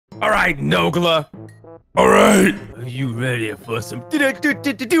Alright, Nogla. Alright. Are you ready for some duos?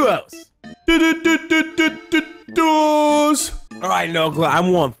 Duos. Alright, Nogla, I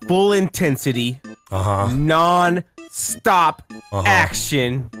want full intensity, non-stop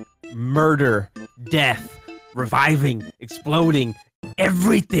action, murder, death, reviving, exploding,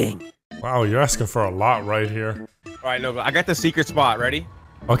 everything. Wow, you're asking for a lot right here. Alright, Nogla, I got the secret spot. Ready?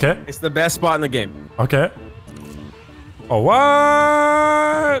 Okay. It's the best spot in the game. Okay. Oh,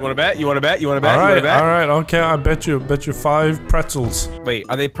 what? You wanna bet? You wanna bet? You wanna bet? All You right, wanna bet? all right, okay. I bet you 5 pretzels. Wait,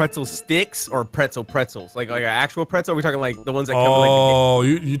 are they pretzel sticks or pretzels? Like an actual pretzel? Or are we talking like the ones that come Oh,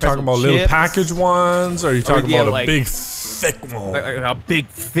 with you talking about little package ones, or are you talking yeah, about like- a big thick one? like a big,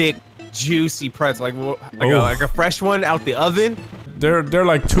 thick, juicy pretzel, like a fresh one out the oven? They're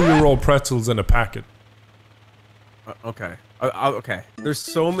like 2-year-old pretzels in a packet. Okay. Okay. There's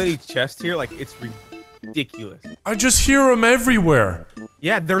so many chests here, like it's ridiculous. I just hear them everywhere.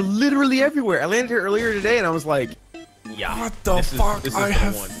 Yeah, they're literally everywhere. I landed here earlier today, and I was like, "Yeah, What the fuck? this is I the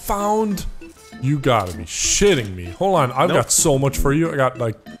have one." found. You gotta be shitting me. Hold on, I've Nope. got so much for you. I got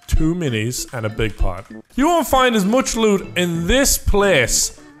like 2 minis and a big pot. You won't find as much loot in this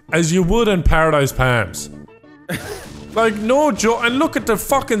place as you would in Paradise Palms. Like, no joke. And look at the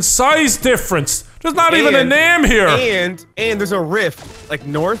fucking size difference. There's not even a name here. And there's a rift, like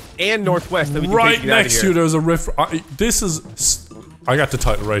north and northwest. That we can Right take you out of next to here. you, there's a rift. This is. I got the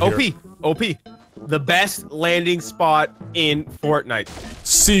title right here. OP. The best landing spot in Fortnite.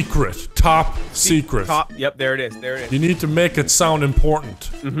 Secret. Top secret. Top. Yep, there it is. There it is. You need to make it sound important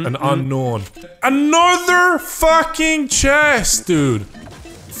and unknown. Another fucking chest, dude.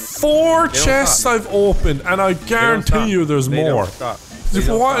 4 chests I've opened, and I guarantee you there's They more. don't stop.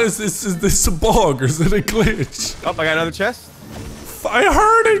 What is this? Is this a bug or is it a glitch? Oh, I got another chest. I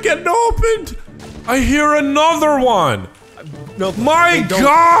heard it getting opened. I hear another one. No, My they don't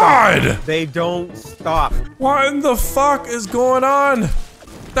God! stop. They don't stop. What in the fuck is going on?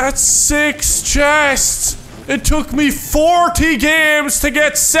 That's 6 chests. It took me 40 games to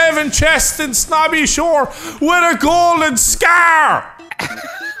get 7 chests in Snobby Shore with a golden scar.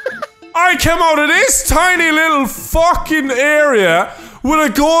 I came out of this tiny little fucking area with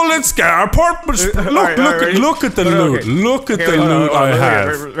a golden scar. Purple. Look at the loot. Look at the loot I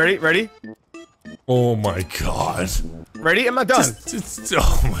have. Ready? Oh my God. Ready? Am I done?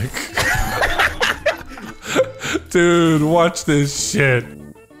 Oh my God. Dude, watch this shit.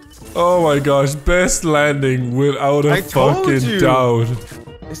 Oh my gosh, best landing without a fucking doubt.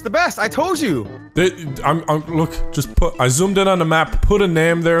 It's the best. I told you. Look, just I zoomed in on the map, put a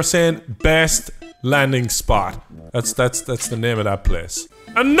name there saying best landing spot. That's the name of that place.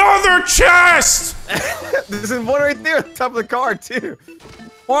 Another chest! There's one right there on top of the car too.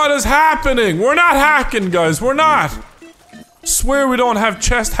 What is happening? We're not hacking, guys. We're not. Swear we don't have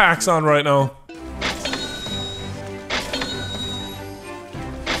chest hacks on right now.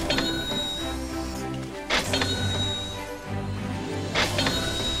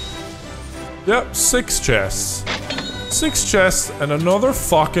 Yep, 6 chests. 6 chests and another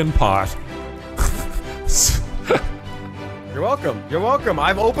fucking pot. You're welcome. You're welcome.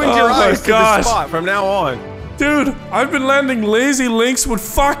 I've opened your eyes to this spot from now on. Dude, I've been landing lazy links with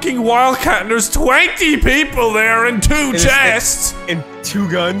fucking Wildcat and there's 20 people there and 2 chests! And 2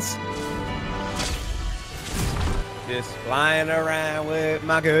 guns. Just flying around with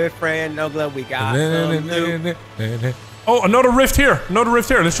my good friend Nogla. We got some loot. Oh, another rift here. Another rift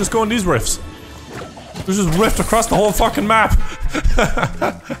here. Let's just go in these rifts. There's just rift across the whole fucking map.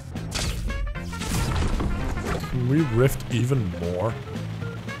 Can we rift even more?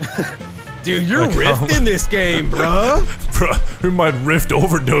 Dude, you're rifting this game, bro. Bro, we might rift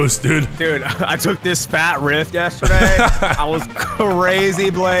overdose, dude. Dude, I took this fat rift yesterday. I was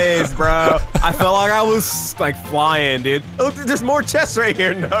crazy blazed, bro. I felt like I was like flying, dude. Look, there's more chests right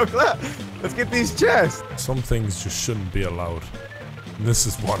here, Nogla. Let's get these chests. Some things just shouldn't be allowed. And this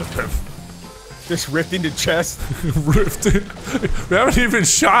is one of them. Just rifting to chests. Rifting? We haven't even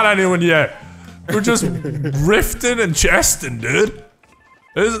shot anyone yet. We're just rifting and chesting, dude.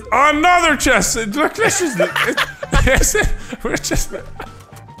 There's another chest. Look, this is we're just.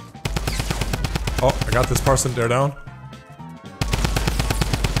 Oh, I got this person. They're down.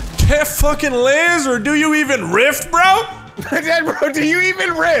 Get fucking laser. Do you even rift, bro? Bro, do you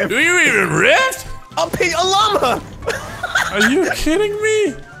even rift? Do you even rift? A llama! Are you kidding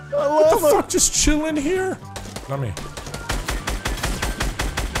me? A llama. What the fuck? Just chilling here? Let me.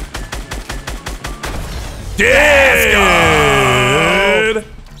 Dead!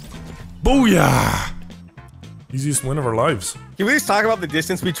 Booyah! Easiest win of our lives. Can we just talk about the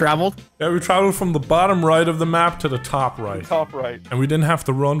distance we traveled? Yeah, we traveled from the bottom right of the map to the top right. Top right. And we didn't have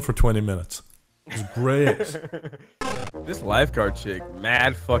to run for 20 minutes. It was great. This lifeguard chick,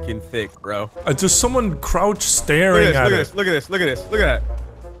 mad fucking thick, bro. Just someone crouched staring at it. Look at this, look at this, look at that.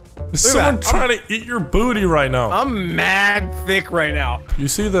 There's someone trying to eat your booty right now. I'm mad thick right now. You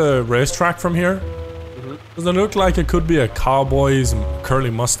see the racetrack from here? Mm-hmm. Doesn't it look like it could be a cowboy's curly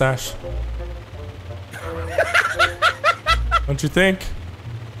mustache? Don't you think?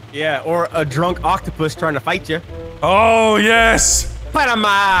 Yeah, or a drunk octopus trying to fight you. Oh, yes! Fight 'em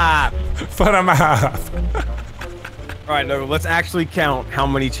up! Fight 'em up! Alright, no, let's actually count how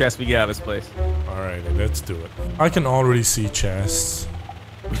many chests we get out of this place. Alrighty, let's do it. I can already see chests.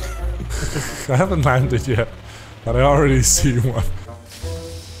 I haven't landed yet, but I already see one.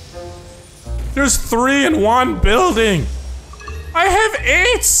 There's 3 in one building! I have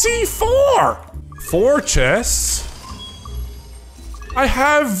 8 C4! 4 chests? I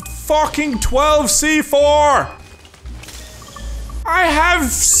have fucking 12 C4! I have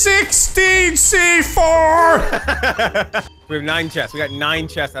 16 C4! We have 9 chests. We got 9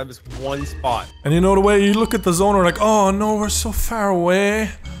 chests out of this one spot. And you know the way you look at the zone, we're like, oh no, we're so far away.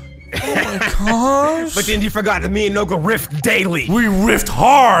 Oh my gosh. But then you forgot that me and Noga rift daily. We rift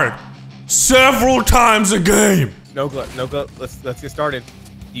hard! Several times a game! Noga, let's get started.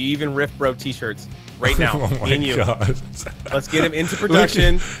 Do you even rift bro t-shirts? Right now, Oh my me and you. God. Let's get him into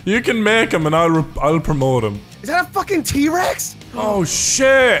production. Look, you can make him and I'll promote him. Is that a fucking T-Rex? Oh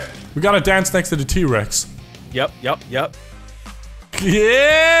shit! We gotta dance next to the T-Rex. Yep.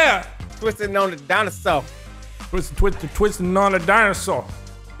 Yeah! Twisting on the dinosaur. Twisting on a dinosaur.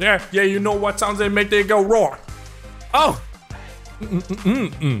 Yeah, you know what sounds they make they go roar. Oh!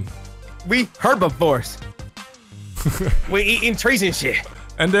 We herbivores. We eating trees and shit.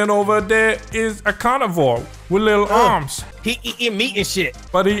 And then over there is a carnivore with little arms. He eating meat and shit.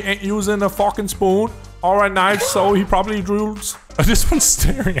 But he ain't using a fucking spoon or a knife, so he probably drools. This one's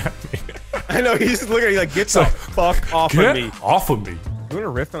staring at me. I know, he's just looking at you like, get the fuck off of me. Get off of me. You want to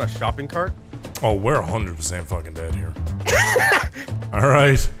rift on a shopping cart? Oh, we're 100% fucking dead here.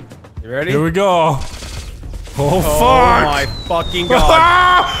 Alright. You ready? Here we go. Oh, fuck! Oh my fucking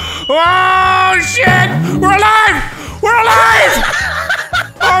god. Oh, shit! We're alive! We're alive!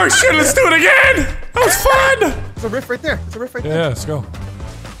 Oh, shit, let's do it again! That was fun! There's a rift right there. There's a rift right there. Yeah, let's go.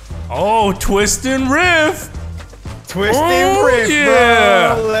 Oh, twist and riff! Twist and rift,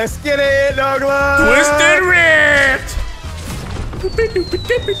 yeah. bro. Let's get it, Douglas! Twist and rift!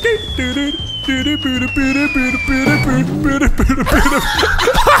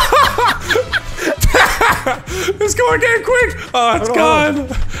 It's going again quick! Oh, it's gone!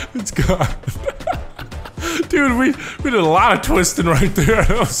 It's gone. Dude, we did a lot of twisting right there.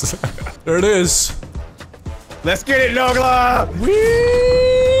 There it is. Let's get it, Nogla!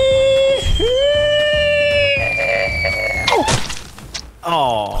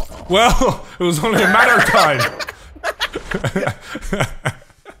 Oh. Well, it was only a matter of time.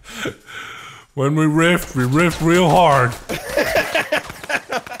 When we rift real hard.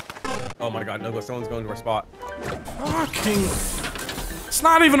 Oh my god, Nogla, someone's going to our spot. Fucking... It's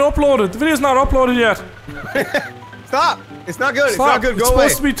not even uploaded. The video's not uploaded yet. Stop! It's not good. Stop. It's not good. Go it's away.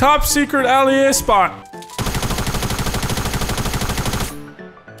 Supposed to be top secret LEA spot.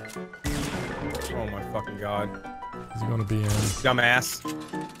 Oh my fucking god. Is he gonna be in? Dumbass.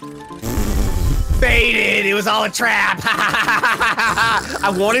 Baited! It was all a trap! I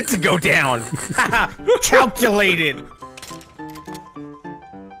wanted to go down. Calculated.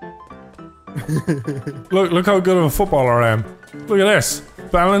 Look how good of a footballer I am. Look at this.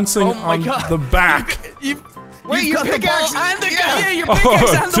 Balancing on the back. Wait, your pickaxe and the yeah, your Oh,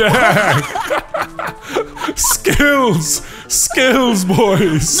 pickaxe Skills! Skills,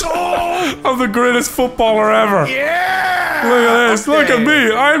 boys! Oh! I'm the greatest footballer ever! Yeah! Look at this, look at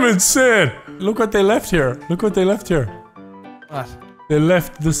me, I'm insane! Look what they left here, look what they left here. What? They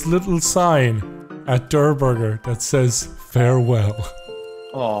left this little sign at Durburger that says, farewell.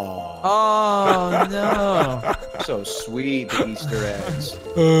 Oh no. So sweet, the Easter eggs.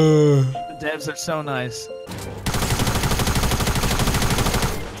 Uh, The devs are so nice.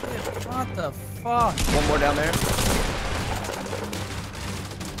 What the fuck? One more down there.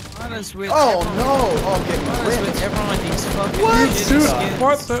 What is with Oh everyone? no! Oh, I'm getting What is with ripped. everyone with these fucking What? shitty dude, skins?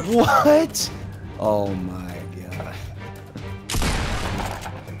 what the? What? Oh my god.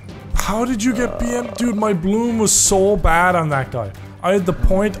 How did you get BM? Dude, my bloom was so bad on that guy. I had the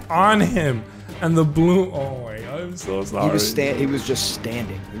point on him, and the bloom. Oh my god, I'm so sorry. He was just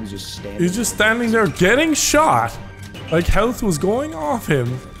standing. He was just standing. He's just standing there getting shot. Like health was going off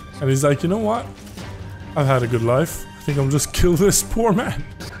him. And he's like, you know what? I've had a good life. I think I'll just kill this poor man.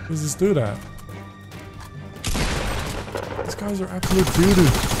 Does this do that? These guys are absolute doo-doo.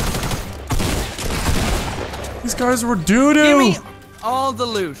 These guys were doo-doo. Give me all the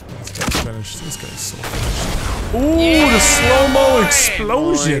loot. This guy's finished. This guy's so finished. Ooh, the slow-mo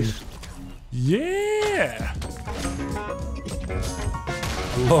explosion. Yeah.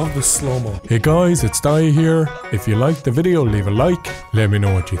 I love the slow-mo. Hey guys, it's Dai here. If you liked the video, leave a like. Let me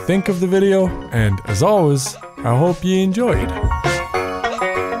know what you think of the video. And as always, I hope you enjoyed.